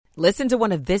Listen to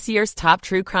one of this year's top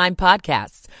true crime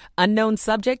podcasts. Unknown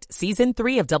Subject, Season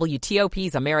 3 of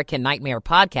WTOP's American Nightmare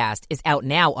podcast is out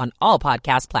now on all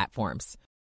podcast platforms.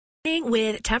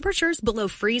 With temperatures below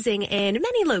freezing in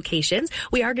many locations,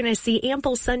 we are going to see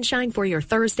ample sunshine for your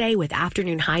Thursday with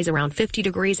afternoon highs around 50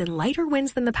 degrees and lighter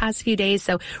winds than the past few days.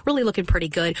 So really looking pretty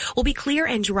good. We'll be clear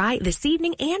and dry this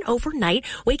evening and overnight,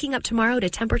 waking up tomorrow to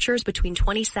temperatures between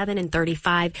 27 and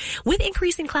 35. With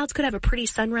increasing clouds, could have a pretty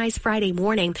sunrise Friday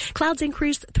morning. Clouds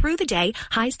increase through the day.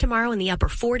 Highs tomorrow in the upper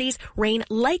 40s. Rain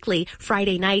likely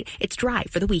Friday night. It's dry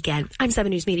for the weekend. I'm 7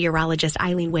 News meteorologist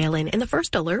Eileen Whalen in the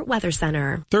First Alert Weather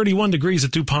Center. 31 degrees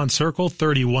at DuPont Circle,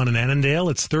 31 in Annandale.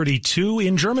 It's 32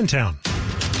 in Germantown.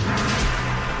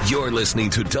 You're listening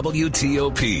to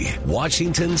WTOP,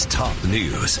 Washington's top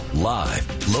news,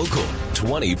 live, local,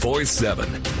 24/7.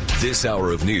 This hour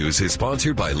of news is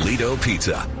sponsored by Lido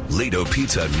Pizza. Lido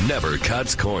Pizza never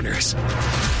cuts corners.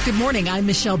 Good morning, I'm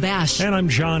Michelle Bash. And I'm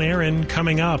John Aaron.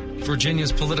 Coming up,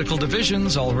 Virginia's political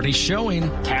divisions already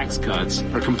showing tax cuts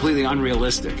are completely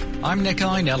unrealistic. I'm Nick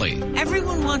Einelli.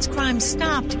 Everyone wants crime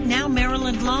stopped. Now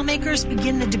Maryland lawmakers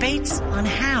begin the debates on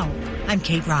how. I'm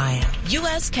Kate Ryan.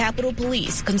 U.S. Capitol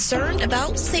Police concerned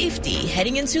about safety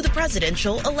heading into the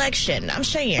presidential election. I'm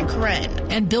Cheyenne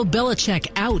Karen. And Bill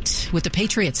Belichick out with the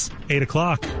Patriots. 8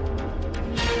 o'clock.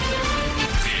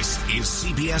 This is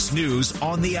CBS News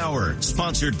on the Hour,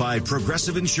 sponsored by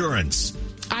Progressive Insurance.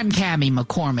 I'm Cammie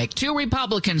McCormick. 2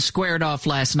 Republicans squared off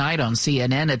last night on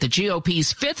CNN at the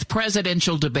GOP's 5th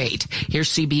presidential debate. Here's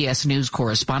CBS News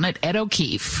correspondent Ed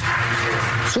O'Keefe.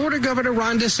 Florida Governor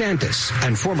Ron DeSantis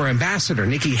and former Ambassador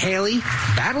Nikki Haley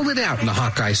battled it out in the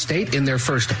Hawkeye State in their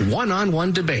first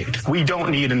one-on-one debate. We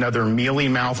don't need another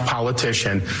mealy-mouthed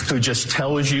politician who just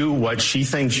tells you what she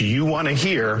thinks you want to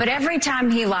hear. But every time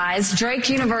he lies, Drake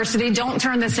University, don't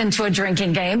turn this into a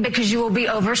drinking game because you will be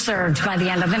overserved by the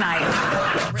end of the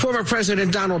night. Former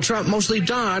President Donald Trump mostly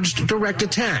dodged direct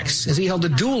attacks as he held a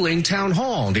dueling town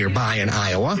hall nearby in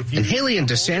Iowa. And Haley and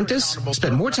DeSantis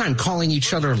spent more time calling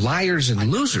each other liars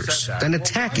and losers than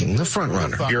attacking the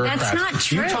frontrunner. That's not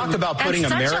true. You talk about putting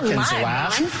Americans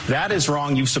last. That is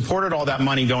wrong. You've supported all that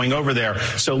money going over there.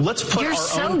 So let's put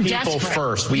our own people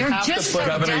first. We have to put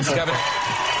Governor.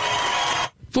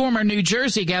 Former New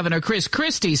Jersey Governor Chris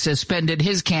Christie suspended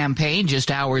his campaign just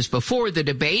hours before the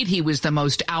debate. He was the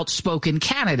most outspoken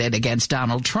candidate against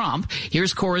Donald Trump.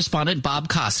 Here's correspondent Bob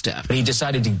Costa. He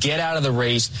decided to get out of the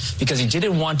race because he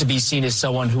didn't want to be seen as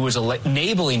someone who was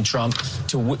enabling Trump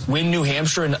to win New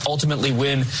Hampshire and ultimately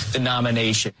win the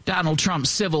nomination. Donald Trump's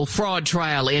civil fraud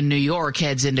trial in New York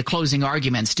heads into closing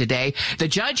arguments today. The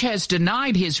judge has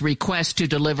denied his request to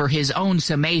deliver his own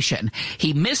summation.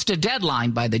 He missed a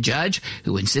deadline by the judge,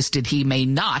 who insisted he may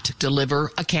not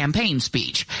deliver a campaign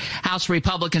speech. House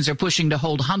Republicans are pushing to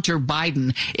hold Hunter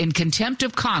Biden in contempt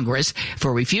of Congress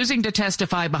for refusing to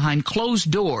testify behind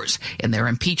closed doors in their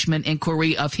impeachment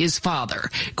inquiry of his father.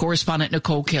 Correspondent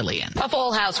Nicole Killian. A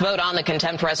full House vote on the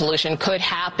contempt resolution could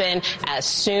happen as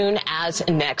soon as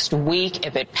next week.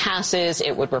 If it passes,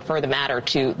 it would refer the matter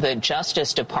to the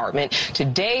Justice Department.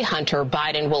 Today, Hunter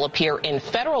Biden will appear in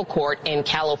federal court in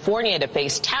California to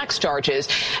face tax charges,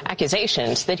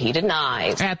 accusations that he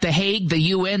denies. At The Hague,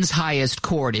 the UN's highest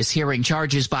court is hearing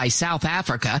charges by South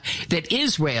Africa that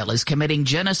Israel is committing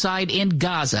genocide in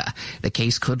Gaza. The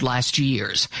case could last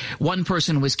years. 1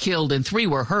 person was killed and 3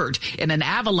 were hurt in an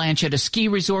avalanche at a ski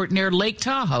resort near Lake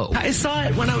Tahoe. I saw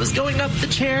it when I was going up the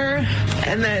chair,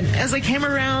 and then as I came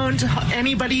around,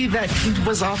 anybody that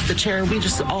was off the chair, we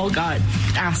just all got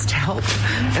asked to help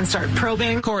and start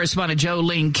probing. Correspondent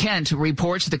Jolene Kent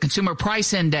reports the Consumer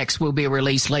Price Index will be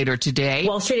released later today.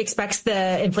 Wall Street expects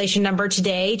the inflation number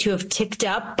today to have ticked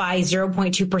up by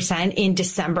 0.2% in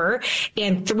December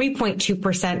and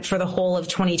 3.2% for the whole of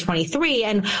 2023.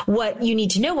 And what you need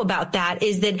to know about that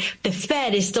is that the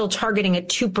Fed is still targeting a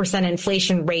 2%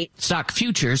 inflation rate. Stock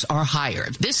futures are higher.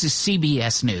 This is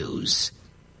CBS News.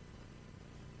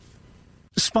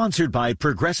 Sponsored by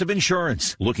Progressive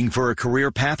Insurance. Looking for a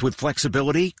career path with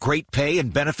flexibility, great pay,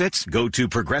 and benefits? Go to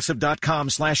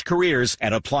progressive.com/careers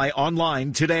and apply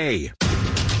online today.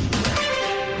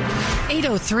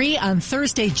 8:03 on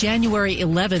Thursday, January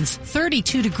 11th.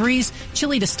 32 degrees,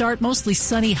 chilly to start, mostly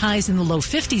sunny, highs in the low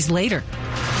 50s later.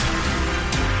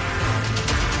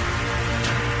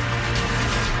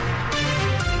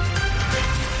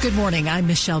 Good morning. I'm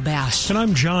Michelle Bash. And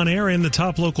I'm John Aaron. The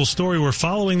top local story we're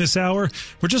following this hour.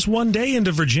 We're just one day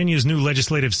into Virginia's new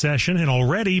legislative session, and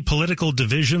already political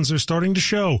divisions are starting to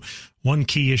show. One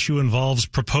key issue involves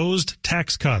proposed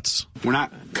tax cuts. We're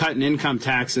not cutting income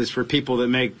taxes for people that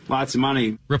make lots of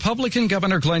money. Republican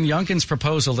Governor Glenn Youngkin's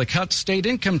proposal to cut state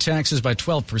income taxes by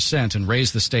 12% and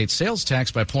raise the state sales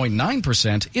tax by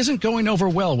 0.9% isn't going over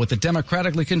well with the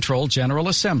democratically controlled General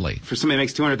Assembly. For somebody that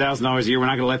makes $200,000 a year, we're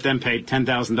not going to let them pay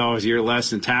 $10,000 a year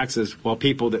less in taxes, while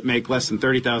people that make less than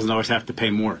 $30,000 have to pay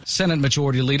more. Senate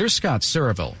Majority Leader Scott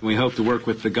Surville. We hope to work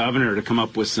with the governor to come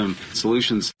up with some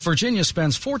solutions. Virginia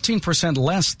spends 14%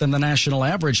 less than the national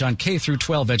average on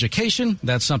K-12 education.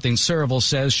 That's something Surville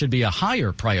says should be a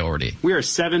higher priority. We are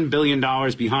 $7 billion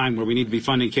behind where we need to be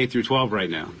funding K-12 right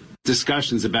now.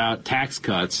 Discussions about tax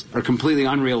cuts are completely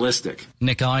unrealistic.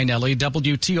 Nick Einelli,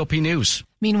 WTOP News.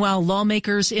 Meanwhile,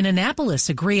 lawmakers in Annapolis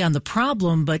agree on the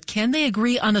problem, but can they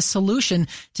agree on a solution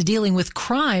to dealing with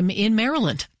crime in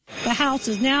Maryland? The House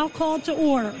is now called to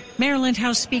order. Maryland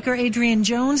House Speaker Adrian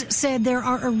Jones said there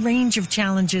are a range of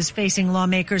challenges facing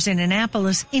lawmakers in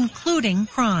Annapolis, including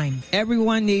crime.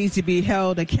 Everyone needs to be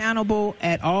held accountable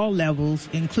at all levels,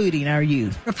 including our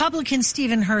youth. Republican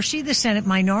Stephen Hershey, the Senate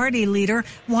Minority Leader,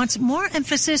 wants more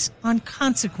emphasis on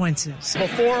consequences.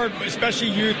 Before,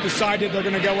 especially youth, decided they're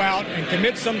going to go out and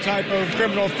commit some type of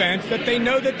criminal offense, that they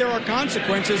know that there are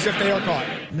consequences if they are caught.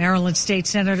 Maryland State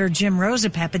Senator Jim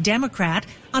Rosapep, a Democrat,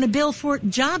 on a bill for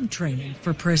job training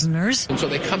for prisoners. And so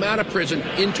they come out of prison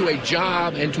into a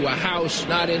job, into a house,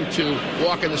 not into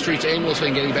walking the streets aimlessly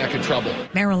and getting back in trouble.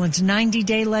 Maryland's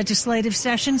 90-day legislative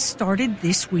session started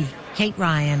this week. Kate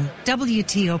Ryan,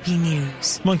 WTOP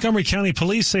News. Montgomery County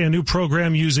Police say a new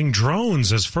program using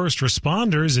drones as first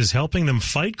responders is helping them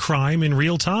fight crime in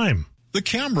real time. The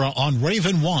camera on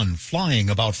Raven 1, flying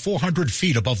about 400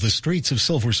 feet above the streets of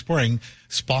Silver Spring,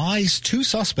 spies two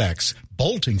suspects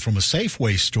bolting from a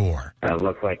Safeway store. It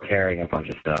looked like carrying a bunch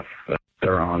of stuff.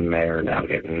 They're on there now,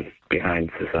 getting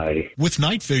behind society. With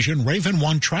night vision, Raven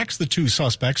 1 tracks the two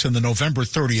suspects in the November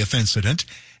 30th incident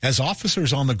as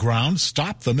officers on the ground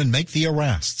stop them and make the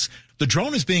arrests. The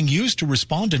drone is being used to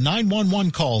respond to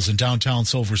 911 calls in downtown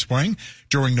Silver Spring.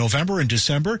 During November and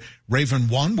December, Raven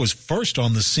 1 was first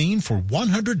on the scene for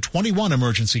 121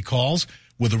 emergency calls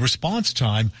with a response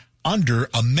time under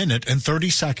a minute and 30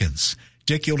 seconds.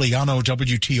 Dick Iuliano,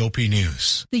 WTOP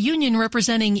News. The union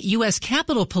representing U.S.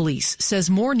 Capitol Police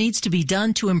says more needs to be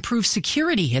done to improve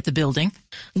security at the building.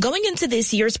 Going into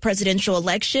this year's presidential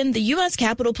election, the U.S.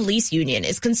 Capitol Police Union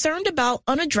is concerned about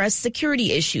unaddressed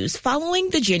security issues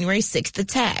following the January 6th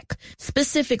attack.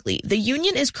 Specifically, the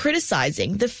union is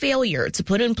criticizing the failure to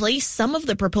put in place some of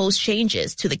the proposed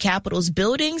changes to the Capitol's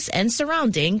buildings and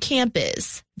surrounding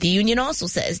campus. The union also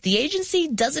says the agency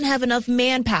doesn't have enough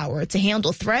manpower to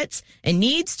handle threats and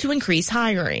needs to increase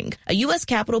hiring. A U.S.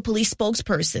 Capitol Police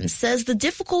spokesperson says the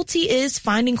difficulty is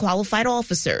finding qualified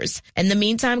officers. In the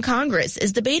meantime, Congress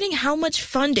is debating how much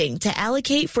funding to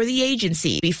allocate for the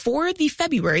agency before the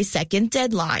February 2nd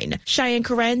deadline. Cheyenne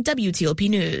Coran, WTOP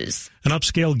News. An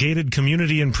upscale gated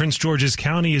community in Prince George's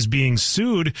County is being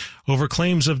sued over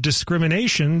claims of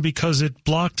discrimination because it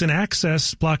blocked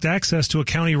access to a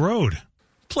county road.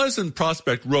 Pleasant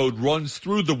Prospect Road runs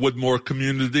through the Woodmore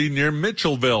community near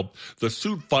Mitchellville. The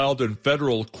suit filed in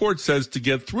federal court says to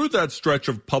get through that stretch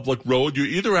of public road, you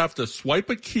either have to swipe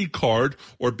a key card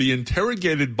or be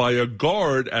interrogated by a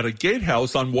guard at a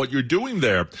gatehouse on what you're doing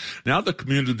there. Now the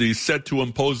community is set to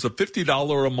impose a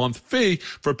 $50 a month fee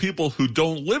for people who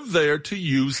don't live there to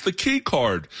use the key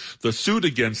card. The suit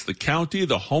against the county,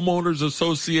 the Homeowners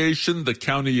Association, the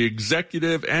county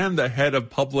executive, and the head of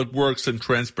Public Works and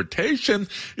Transportation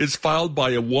is filed by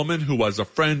a woman who has a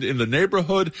friend in the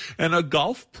neighborhood and a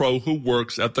golf pro who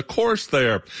works at the course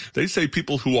there. They say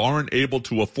people who aren't able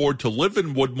to afford to live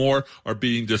in Woodmore are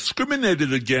being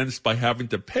discriminated against by having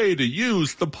to pay to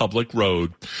use the public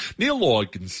road. Neil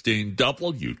Augenstein,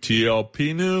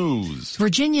 WTOP News.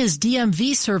 Virginia's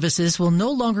DMV services will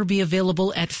no longer be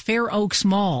available at Fair Oaks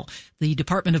Mall. The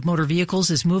Department of Motor Vehicles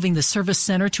is moving the service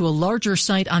center to a larger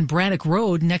site on Braddock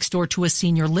Road next door to a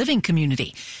senior living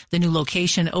community. The new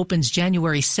location opens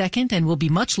January 2nd and will be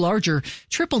much larger,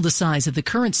 triple the size of the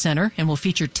current center, and will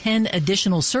feature 10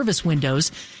 additional service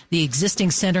windows. The existing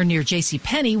center near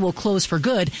JCPenney will close for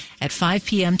good at 5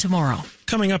 p.m. tomorrow.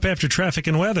 Coming up after traffic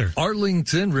and weather.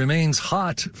 Arlington remains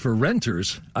hot for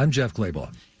renters. I'm Jeff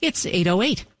Claybaugh. It's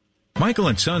 8:08. Michael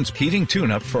and Son's heating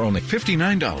tune-up for only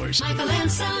 $59. Michael and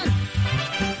Son.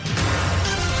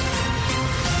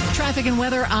 traffic and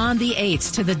weather on the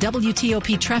 8th to the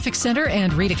WTOP Traffic Center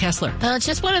and Rita Kessler. It's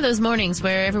just one of those mornings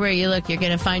where everywhere you look, you're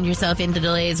going to find yourself into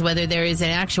delays, whether there is an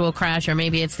actual crash or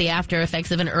maybe it's the after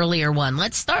effects of an earlier one.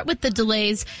 Let's start with the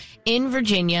delays in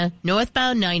Virginia.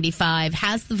 Northbound 95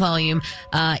 has the volume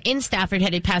in Stafford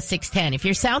headed past 610. If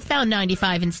you're southbound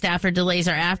 95 in Stafford, delays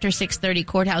are after 630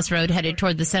 Courthouse Road headed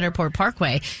toward the Centerport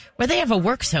Parkway, where they have a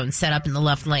work zone set up in the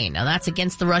left lane. Now, that's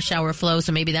against the rush hour flow,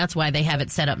 so maybe that's why they have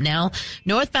it set up now.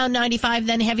 Northbound 95,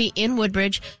 then heavy in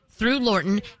Woodbridge, through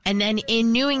Lorton, and then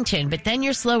in Newington, but then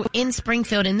you're slow in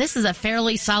Springfield, and this is a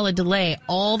fairly solid delay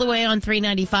all the way on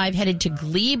 395 headed to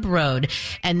Glebe Road,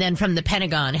 and then from the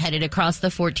Pentagon headed across the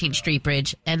 14th Street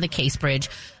Bridge and the Case Bridge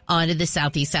onto the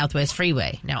Southeast-Southwest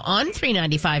Freeway. Now, on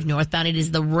 395 northbound, it is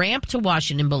the ramp to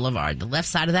Washington Boulevard. The left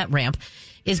side of that ramp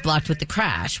is blocked with the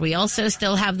crash. We also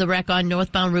still have the wreck on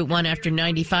northbound Route 1 after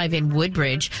 95 in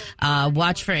Woodbridge.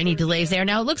 Watch for any delays there.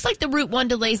 Now, it looks like the Route 1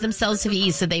 delays themselves have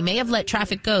eased, so they may have let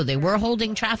traffic go. They were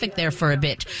holding traffic there for a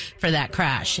bit for that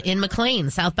crash. In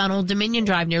McLean, southbound Old Dominion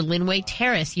Drive near Linway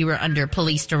Terrace, you were under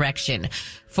police direction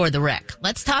for the wreck.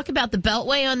 Let's talk about the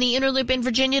Beltway on the inner loop in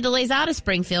Virginia. Delays out of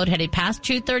Springfield, headed past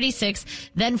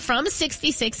 236, then from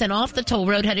 66 and off the toll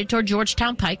road headed toward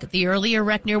Georgetown Pike. The earlier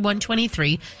wreck near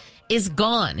 123 is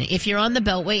gone. If you're on the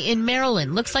Beltway in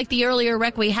Maryland, looks like the earlier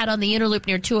wreck we had on the inner loop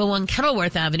near 201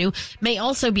 Kenilworth Avenue may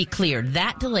also be cleared.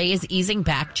 That delay is easing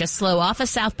back, just slow off of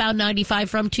southbound 95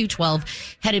 from 212,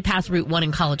 headed past Route 1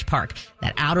 in College Park.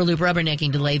 That outer loop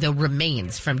rubbernecking delay, though,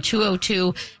 remains from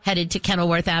 202 headed to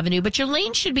Kenilworth Avenue, but your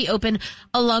lane should be open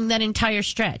along that entire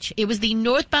stretch. It was the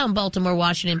northbound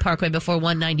Baltimore-Washington Parkway before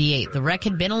 198. The wreck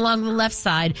had been along the left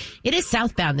side. It is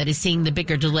southbound that is seeing the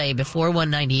bigger delay before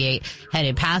 198,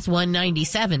 headed past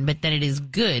 197, but then it is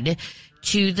good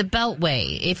to the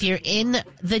Beltway. If you're in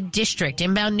the district,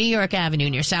 inbound New York Avenue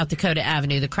near South Dakota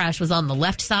Avenue, the crash was on the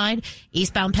left side.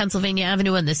 Eastbound Pennsylvania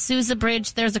Avenue and the Sousa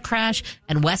Bridge, there's a crash.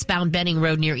 And westbound Benning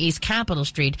Road near East Capitol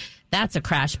Street, that's a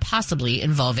crash possibly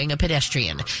involving a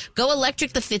pedestrian. Go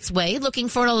electric the Fitzway. Looking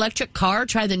for an electric car?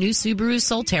 Try the new Subaru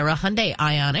Solterra, Hyundai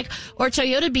Ioniq, or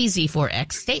Toyota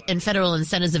BZ4X. State and federal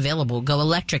incentives available. Go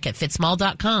electric at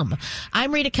fitzmall.com.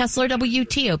 I'm Rita Kessler,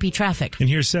 WTOP Traffic. And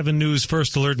here's 7 News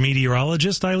First Alert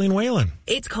meteorologist Eileen Whalen.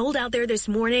 It's cold out there this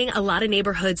morning. A lot of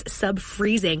neighborhoods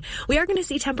sub-freezing. We are going to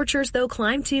see temperatures, though,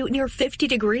 climb to near 50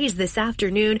 degrees this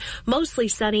afternoon. Mostly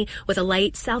sunny with a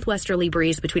light southwesterly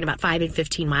breeze between about 5 and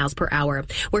 15 miles per hour.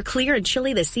 We're clear and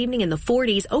chilly this evening in the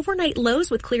 40s. Overnight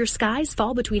lows with clear skies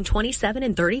fall between 27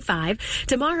 and 35.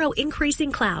 Tomorrow,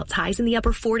 increasing clouds. Highs in the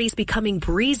upper 40s becoming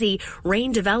breezy.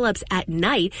 Rain develops at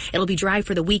night. It'll be dry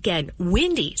for the weekend.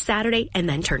 Windy Saturday and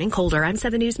then turning colder. I'm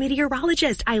 7 News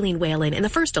meteorologist Eileen Whalen in the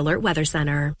First Alert Weather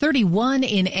Center. 31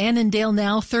 in Annandale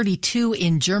now, 32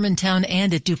 in Germantown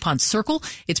and at DuPont Circle.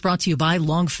 It's brought to you by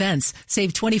Long Fence.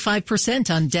 Save 25%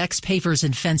 on decks, pavers,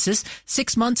 and fences.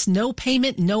 6 months, no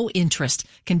payment, no interest.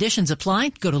 Conditions apply.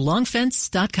 Go to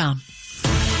longfence.com.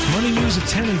 Money news at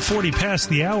 10 and 40 past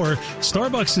the hour.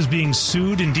 Starbucks is being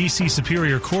sued in D.C.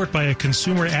 Superior Court by a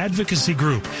consumer advocacy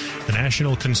group. The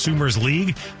National Consumers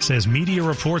League says media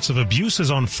reports of abuses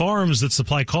on farms that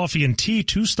supply coffee and tea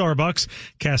to Starbucks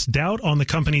cast doubt on the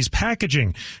company's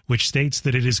packaging, which states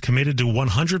that it is committed to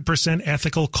 100%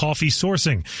 ethical coffee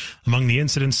sourcing. Among the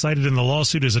incidents cited in the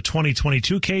lawsuit is a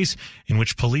 2022 case in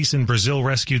which police in Brazil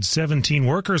rescued 17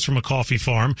 workers from a coffee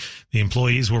farm. The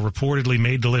employees were reportedly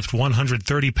made to lift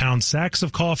 130-pound sacks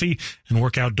of coffee and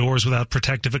work outdoors without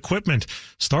protective equipment.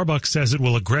 Starbucks says it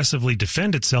will aggressively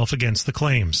defend itself against the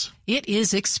claims. It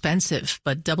is expensive,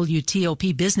 but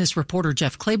WTOP business reporter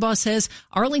Jeff Claybaugh says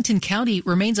Arlington County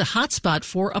remains a hotspot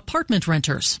for apartment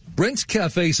renters. Rent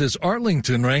Cafe says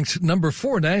Arlington ranked number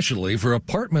 4 nationally for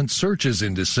apartment searches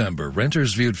in December.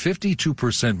 Renters viewed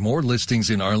 52% more listings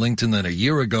in Arlington than a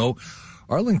year ago.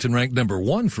 Arlington ranked number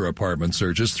 1 for apartment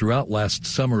searches throughout last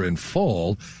summer and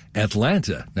fall.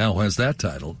 Atlanta now has that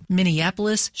title.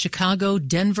 Minneapolis, Chicago,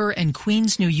 Denver, and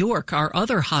Queens, New York are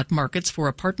other hot markets for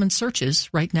apartment searches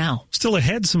right now. Still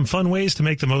ahead, some fun ways to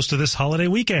make the most of this holiday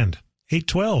weekend.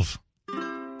 8:12.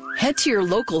 Head to your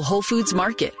local Whole Foods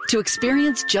market to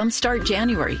experience Jumpstart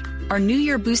January, our New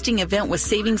Year boosting event with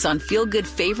savings on feel-good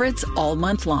favorites all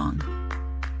month long.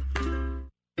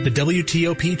 The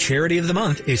WTOP Charity of the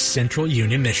Month is Central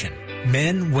Union Mission.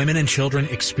 Men, women, and children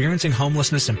experiencing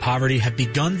homelessness and poverty have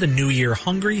begun the new year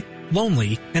hungry,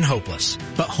 lonely, and hopeless.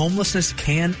 But homelessness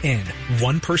can end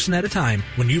one person at a time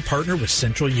when you partner with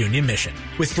Central Union Mission.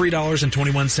 With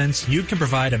 $3.21, you can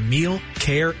provide a meal,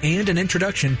 care, and an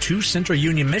introduction to Central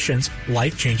Union Mission's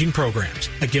life-changing programs.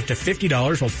 A gift of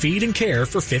 $50 will feed and care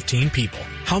for 15 people.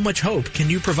 How much hope can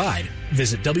you provide?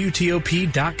 Visit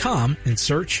WTOP.com and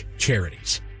search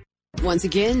charities. Once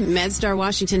again, MedStar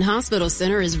Washington Hospital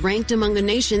Center is ranked among the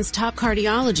nation's top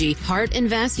cardiology, heart, and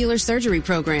vascular surgery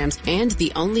programs, and the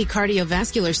only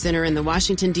cardiovascular center in the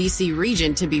Washington, D.C.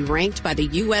 region to be ranked by the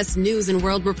U.S. News &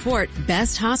 World Report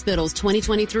Best Hospitals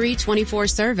 2023-24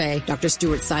 survey. Dr.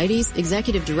 Stuart Seides,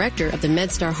 Executive Director of the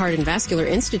MedStar Heart and Vascular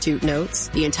Institute, notes,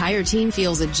 the entire team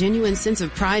feels a genuine sense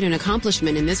of pride and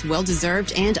accomplishment in this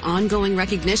well-deserved and ongoing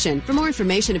recognition. For more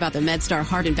information about the MedStar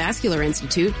Heart and Vascular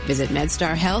Institute, visit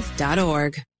medstarhealth.org.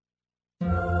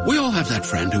 We all have that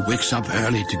friend who wakes up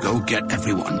early to go get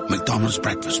everyone McDonald's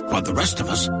breakfast while the rest of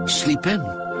us sleep in.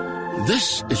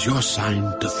 This is your sign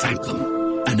to thank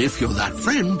them. And if you're that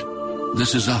friend,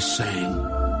 this is us saying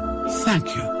thank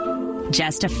you.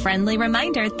 Just a friendly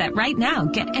reminder that right now,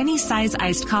 get any size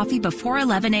iced coffee before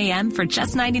 11 a.m. for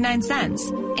just 99 cents.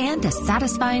 And a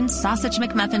satisfying sausage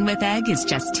McMuffin with egg is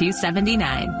just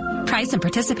 $2.79. Price and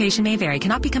participation may vary.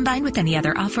 Cannot be combined with any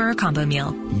other offer or combo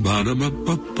meal.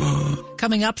 Ba-da-ba-ba-ba.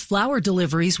 Coming up, flower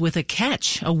deliveries with a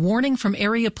catch. A warning from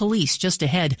area police just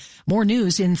ahead. More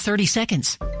news in 30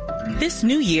 seconds. This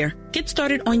new year, get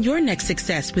started on your next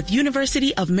success with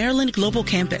University of Maryland Global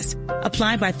Campus.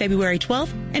 Apply by February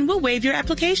 12th and we'll waive your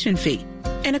application fee.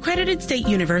 An accredited state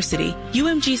university,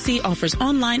 UMGC offers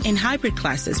online and hybrid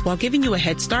classes while giving you a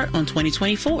head start on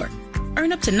 2024.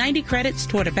 Earn up to 90 credits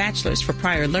toward a bachelor's for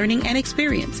prior learning and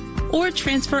experience, or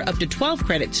transfer up to 12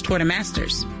 credits toward a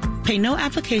master's. Pay no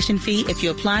application fee if you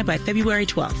apply by February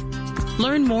 12th.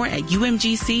 Learn more at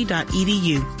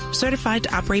umgc.edu. Certified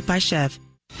to operate by Chev.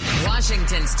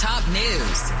 Washington's top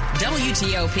news,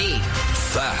 WTOP.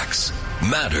 Facts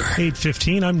matter.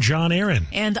 8:15, I'm John Aaron.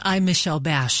 And I'm Michelle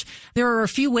Bash. There are a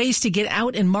few ways to get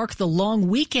out and mark the long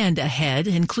weekend ahead,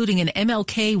 including an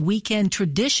MLK weekend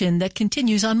tradition that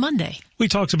continues on Monday. We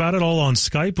talked about it all on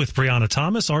Skype with Brianna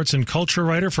Thomas, arts and culture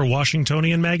writer for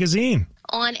Washingtonian Magazine.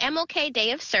 On MLK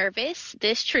Day of Service,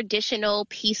 this traditional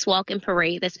peace walk and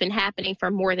parade that's been happening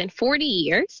for more than 40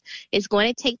 years is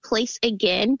going to take place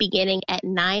again beginning at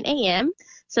 9 a.m.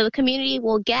 So the community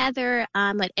will gather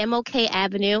at MLK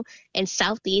Avenue and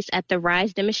Southeast at the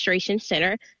Rise Demonstration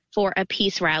Center for a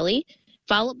peace rally.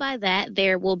 Followed by that,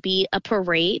 there will be a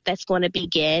parade that's going to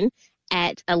begin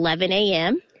at 11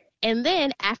 a.m. And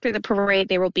then after the parade,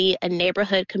 there will be a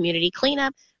neighborhood community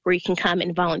cleanup where you can come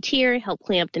and volunteer, help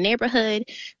clean up the neighborhood.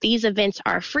 These events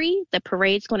are free. The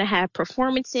parade's going to have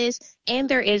performances, and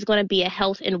there is going to be a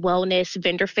health and wellness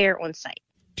vendor fair on site.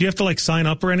 Do you have to sign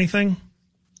up or anything?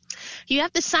 You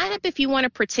have to sign up if you want to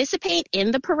participate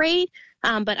in the parade,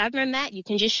 but other than that, you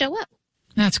can just show up.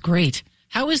 That's great.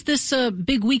 How is this a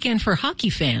big weekend for hockey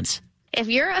fans? If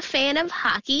you're a fan of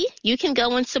hockey, you can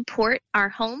go and support our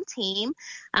home team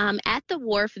at the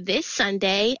Wharf this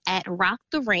Sunday at Rock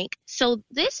the Rink. So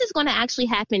this is going to actually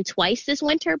happen twice this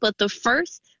winter, but the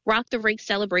first Rock the Rink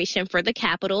celebration for the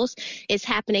Capitals is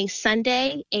happening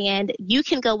Sunday, and you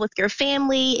can go with your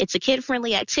family. It's a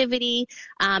kid-friendly activity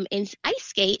and ice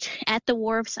skate at the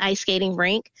Wharf's ice skating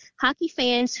rink. Hockey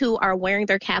fans who are wearing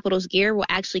their Capitals gear will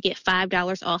actually get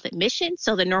 $5 off admission,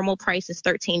 so the normal price is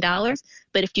 $13.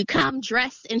 But if you come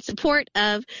dressed in support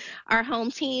of our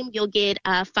home team, you'll get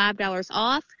 $5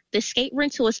 off. The skate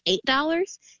rental is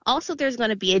 $8. Also, there's going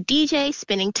to be a DJ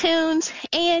spinning tunes,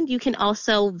 and you can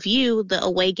also view the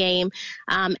away game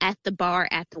at the bar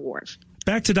at the Wharf.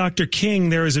 Back to Dr. King,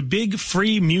 there is a big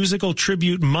free musical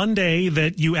tribute Monday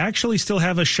that you actually still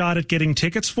have a shot at getting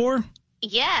tickets for?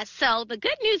 Yeah, so the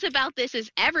good news about this is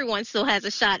everyone still has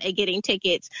a shot at getting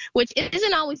tickets, which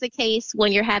isn't always the case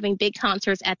when you're having big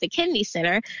concerts at the Kennedy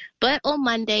Center. But on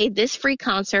Monday, this free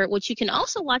concert, which you can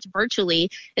also watch virtually,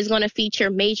 is going to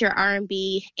feature major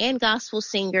R&B and gospel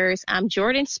singers.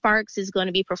 Jordan Sparks is going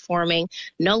to be performing.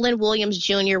 Nolan Williams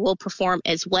Jr. will perform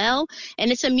as well.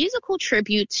 And it's a musical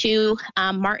tribute to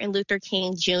Martin Luther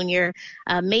King Jr.,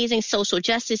 amazing social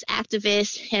justice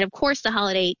activist. And, of course, the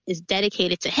holiday is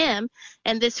dedicated to him.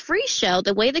 And this free show,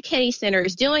 the way the Kennedy Center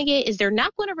is doing it is they're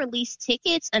not going to release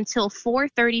tickets until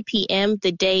 4:30 p.m.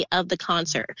 the day of the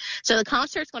concert. So the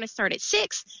concert's going to start at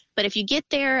 6, but if you get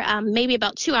there maybe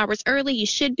about 2 hours early, you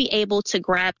should be able to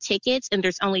grab tickets, and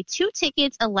there's only 2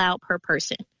 tickets allowed per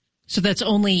person. So that's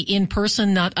only in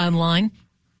person, not online?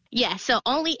 Yeah, so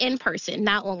only in person,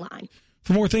 not online.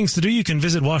 For more things to do, you can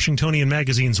visit Washingtonian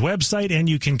Magazine's website, and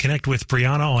you can connect with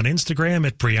Brianna on Instagram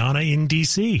at Brianna in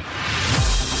DC.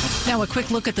 Now a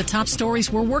quick look at the top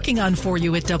stories we're working on for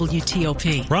you at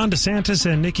WTOP. Ron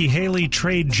DeSantis and Nikki Haley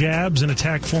trade jabs and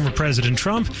attack former President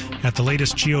Trump at the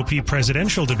latest GOP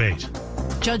presidential debate.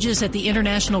 Judges at the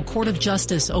International Court of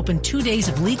Justice opened 2 days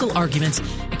of legal arguments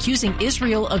accusing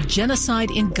Israel of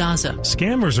genocide in Gaza.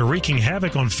 Scammers are wreaking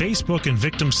havoc on Facebook, and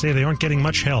victims say they aren't getting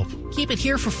much help. Keep it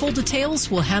here for full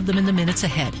details. We'll have them in the minutes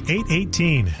ahead.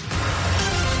 8:18.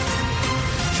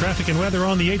 Traffic and weather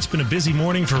on the 8's been a busy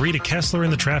morning for Rita Kessler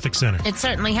in the traffic center. It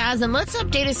certainly has. And let's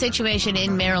update a situation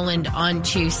in Maryland on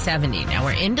 270. Now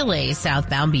we're in delays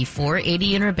southbound before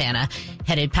 80 in Urbana,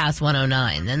 headed past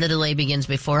 109. Then the delay begins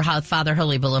before Father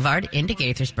Hurley Boulevard into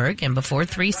Gaithersburg and befed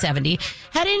 370,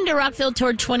 headed into Rockville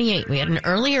toward 28. We had an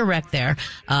earlier wreck there.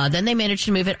 Then they managed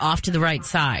to move it off to the right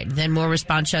side. Then more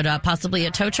response showed up, possibly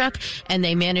a tow truck, and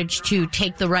they managed to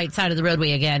take the right side of the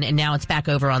roadway again, and now it's back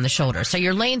over on the shoulder. So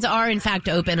your lanes are, in fact,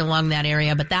 open along that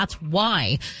area, but that's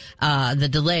why the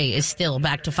delay is still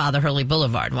back to Father Hurley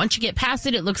Boulevard. Once you get past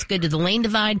it, it looks good to the lane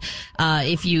divide.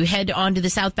 If you head onto the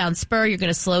southbound spur, you're going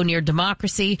to slow near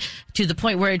Democracy to the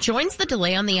point where it joins the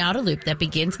delay on the outer loop that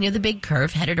begins near the big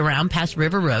curve, headed around past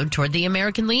River Road toward the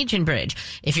American Legion Bridge.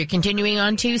 If you're continuing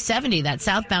on 270, that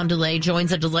southbound delay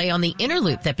joins a delay on the inner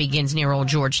loop that begins near Old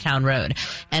Georgetown Road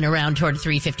and around toward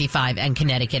 355 and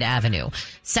Connecticut Avenue.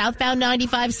 Southbound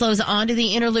 95 slows onto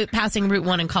the inner loop passing Route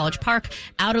 1 and College Park.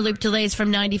 Outer loop delays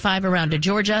from 95 around to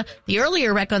Georgia. The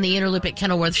earlier wreck on the inner loop at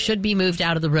Kenilworth should be moved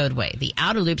out of the roadway. The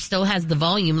outer loop still has the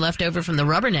volume left over from the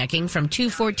rubbernecking from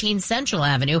 214 Central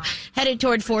Avenue, headed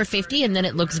toward 450, and then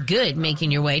it looks good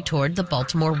making your way toward the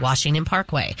Baltimore-Washington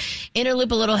Parkway. Inner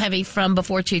loop a little heavy from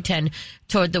before 210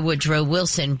 toward the Woodrow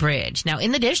Wilson Bridge. Now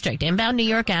in the district, inbound New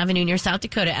York Avenue near South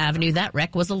Dakota Avenue, that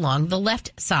wreck was along the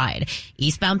left side.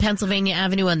 Eastbound Pennsylvania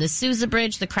Avenue on the Sousa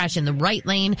Bridge, the crash in the right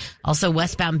lane. Also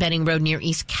westbound Benning Road near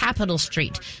East Capitol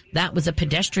Street. That was a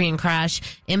pedestrian crash.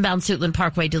 Inbound Suitland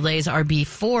Parkway delays are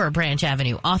before Branch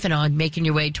Avenue, off and on, making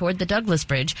your way toward the Douglas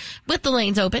Bridge with the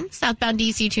lanes open. Southbound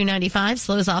DC 295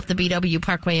 slows off the BW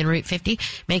Parkway and Route 50,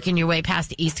 making your way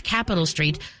past East Capitol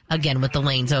Street, again with the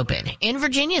lanes open. In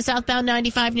Virginia, southbound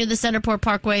 95 near the Centerport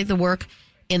Parkway, the work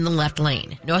in the left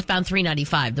lane. Northbound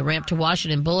 395, the ramp to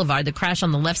Washington Boulevard, the crash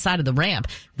on the left side of the ramp.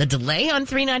 The delay on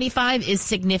 395 is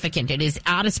significant. It is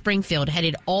out of Springfield,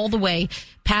 headed all the way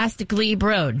past Glebe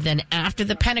Road, then after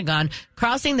the Pentagon,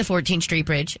 crossing the 14th Street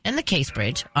Bridge and the Case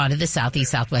Bridge onto the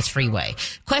Southeast-Southwest Freeway.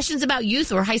 Questions about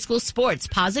youth or high school sports?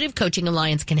 Positive Coaching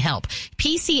Alliance can help.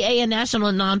 PCA, a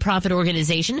national nonprofit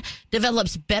organization,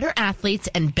 develops better athletes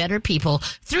and better people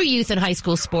through youth and high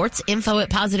school sports. Info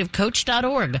at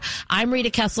positivecoach.org. I'm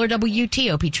Rita Kessler,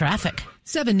 WTOP Traffic.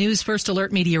 7 News First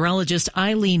Alert meteorologist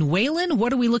Eileen Whalen.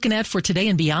 What are we looking at for today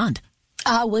and beyond?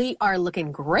 We are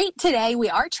looking great today. We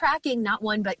are tracking not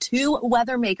one, but 2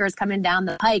 weather makers coming down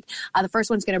the pike. The first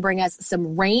one's going to bring us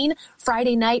some rain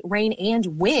Friday night, rain and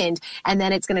wind. And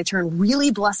then it's going to turn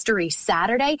really blustery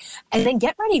Saturday. And then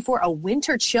get ready for a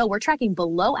winter chill. We're tracking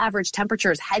below average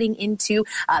temperatures heading into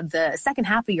the second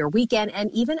half of your weekend,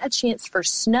 and even a chance for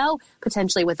snow,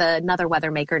 potentially with another weather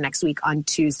maker next week on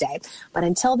Tuesday. But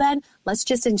until then, let's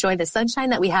just enjoy the sunshine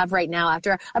that we have right now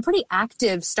after a pretty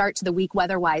active start to the week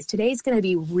weather-wise. Today's going to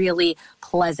be really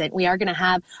pleasant. We are going to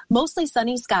have mostly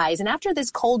sunny skies. And after this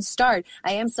cold start,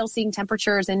 I am still seeing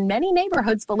temperatures in many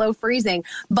neighborhoods below freezing,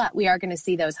 but we are going to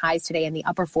see those highs today in the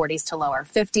upper 40s to lower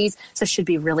 50s. So it should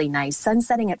be really nice. Sun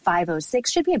setting at 5:06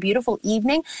 should be a beautiful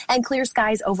evening, and clear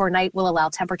skies overnight will allow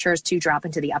temperatures to drop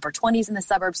into the upper 20s in the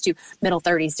suburbs to middle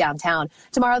 30s downtown.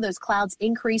 Tomorrow, those clouds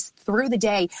increase through the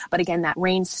day, but again, that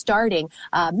rain starting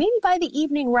maybe by the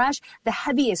evening rush. The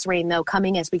heaviest rain, though,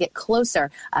 coming as we get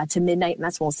closer to midnight, and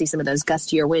that's when we'll see some of those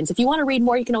gustier winds. If you want to read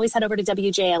more, you can always head over to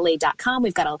WJLA.com.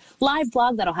 We've got a live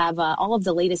blog that'll have all of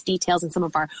the latest details and some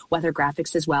of our weather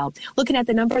graphics as well. Looking at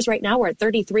the numbers right now, we're at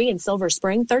 33 in Silver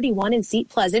Spring, 31 in Seat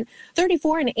Pleasant,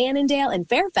 34 in Annandale and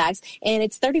Fairfax, and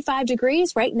it's 35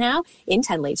 degrees right now in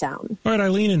Tenleytown. All right,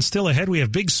 Eileen, and still ahead, we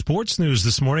have big sports news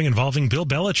this morning involving Bill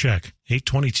Belichick,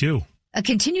 8:22. A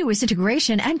continuous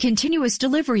integration and continuous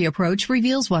delivery approach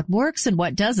reveals what works and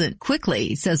what doesn't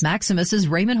quickly, says Maximus's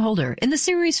Raymond Holder in the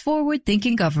series Forward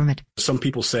Thinking Government. Some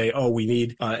people say, we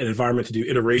need an environment to do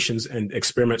iterations and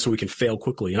experiments so we can fail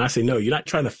quickly. And I say, no, you're not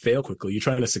trying to fail quickly. You're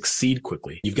trying to succeed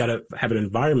quickly. You've got to have an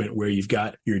environment where you've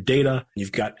got your data,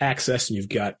 you've got access, and you've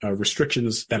got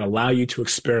restrictions that allow you to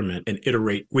experiment and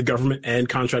iterate with government and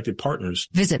contracted partners.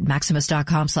 Visit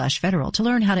Maximus.com/federal to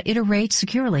learn how to iterate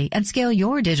securely and scale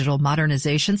your digital modernization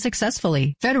modernization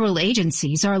successfully. Federal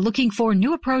agencies are looking for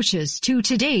new approaches to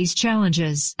today's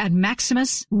challenges. At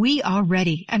Maximus, we are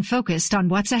ready and focused on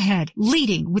what's ahead,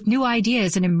 leading with new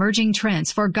ideas and emerging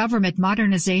trends for government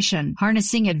modernization,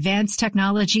 harnessing advanced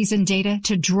technologies and data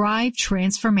to drive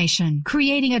transformation,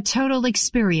 creating a total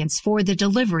experience for the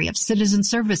delivery of citizen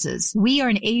services. We are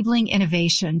enabling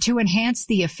innovation to enhance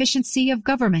the efficiency of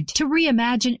government, to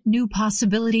reimagine new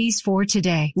possibilities for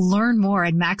today. Learn more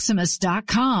at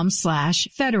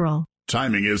maximus.com/federal.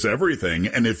 Timing is everything,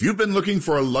 and if you've been looking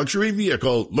for a luxury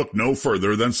vehicle, look no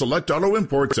further than Select Auto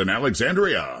Imports in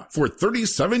Alexandria. For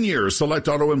 37 years, Select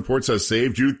Auto Imports has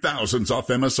saved you thousands off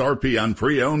MSRP on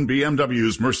pre-owned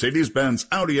BMWs, Mercedes-Benz,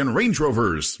 Audi, and Range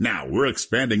Rovers. Now we're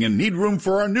expanding and need room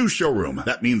for our new showroom.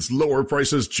 That means lower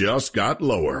prices just got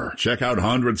lower. Check out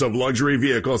hundreds of luxury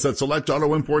vehicles at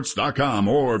SelectAutoImports.com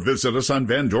or visit us on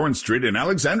Van Dorn Street in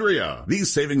Alexandria.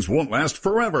 These savings won't last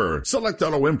forever.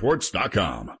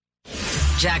 SelectAutoImports.com.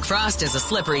 Jack Frost is a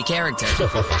slippery character.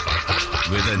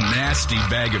 With a nasty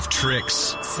bag of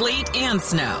tricks. Sleet and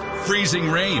snow. Freezing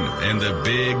rain and the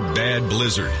big bad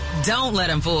blizzard. Don't let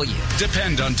him fool you.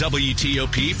 Depend on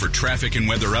WTOP for traffic and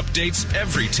weather updates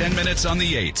every 10 minutes on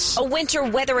the 8s. A winter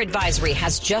weather advisory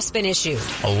has just been issued.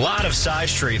 A lot of side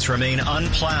streets remain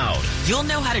unplowed. You'll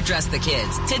know how to dress the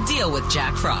kids to deal with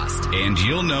Jack Frost. And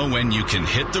you'll know when you can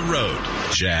hit the road,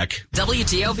 Jack.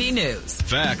 WTOP News.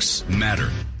 Facts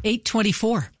matter.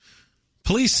 8:24.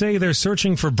 Police say they're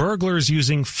searching for burglars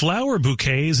using flower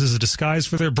bouquets as a disguise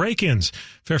for their break-ins.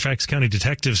 Fairfax County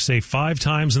detectives say 5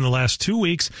 times in the last 2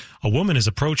 weeks, a woman has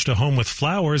approached a home with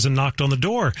flowers and knocked on the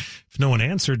door. If no one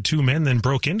answered, 2 men then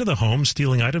broke into the home,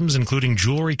 stealing items including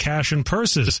jewelry, cash, and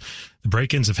purses. The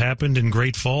break-ins have happened in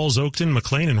Great Falls, Oakton,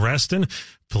 McLean, and Reston.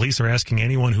 Police are asking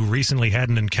anyone who recently had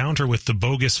an encounter with the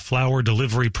bogus flower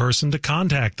delivery person to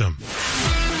contact them.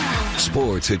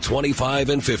 Sports at 25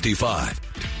 and 55.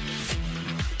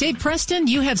 Dave Preston,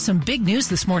 you have some big news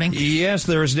this morning. Yes,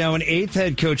 there is now an 8th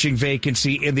head coaching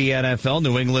vacancy in the NFL.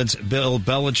 New England's Bill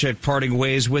Belichick parting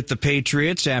ways with the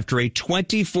Patriots after a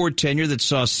 24 tenure that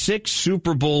saw 6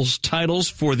 Super Bowl titles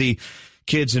for the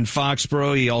Kids in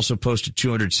Foxborough. He also posted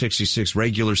 266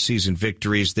 regular season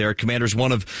victories there. Commanders,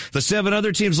 one of the 7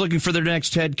 other teams looking for their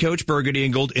next head coach. Burgundy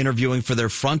and Gold interviewing for their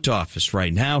front office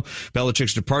right now.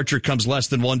 Belichick's departure comes less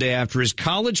than 1 day after his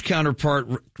college counterpart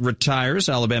retires.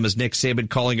 Alabama's Nick Saban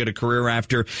calling it a career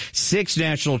after 6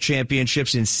 national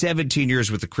championships in 17 years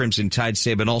with the Crimson Tide.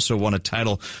 Saban also won a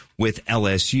title with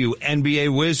LSU. NBA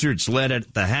Wizards led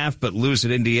at the half, but lose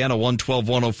at Indiana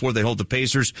 112-104. They hold the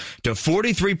Pacers to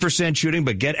 43% shooting,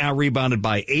 but get out-rebounded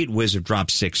by 8. Wizards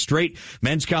dropped 6 straight.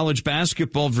 Men's college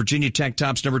basketball, Virginia Tech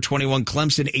tops number 21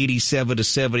 Clemson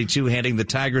 87-72, handing the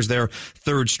Tigers their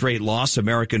 3rd straight loss.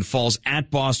 American falls at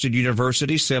Boston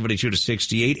University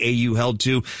 72-68. AU held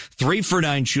to 3 for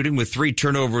 9 shooting with 3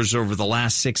 turnovers over the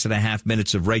last 6.5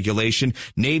 minutes of regulation.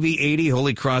 Navy 80,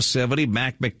 Holy Cross 70.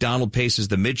 Mac McDonald paces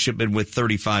the midshipman with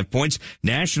 35 points.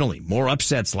 Nationally, more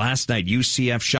upsets last night. UCF shot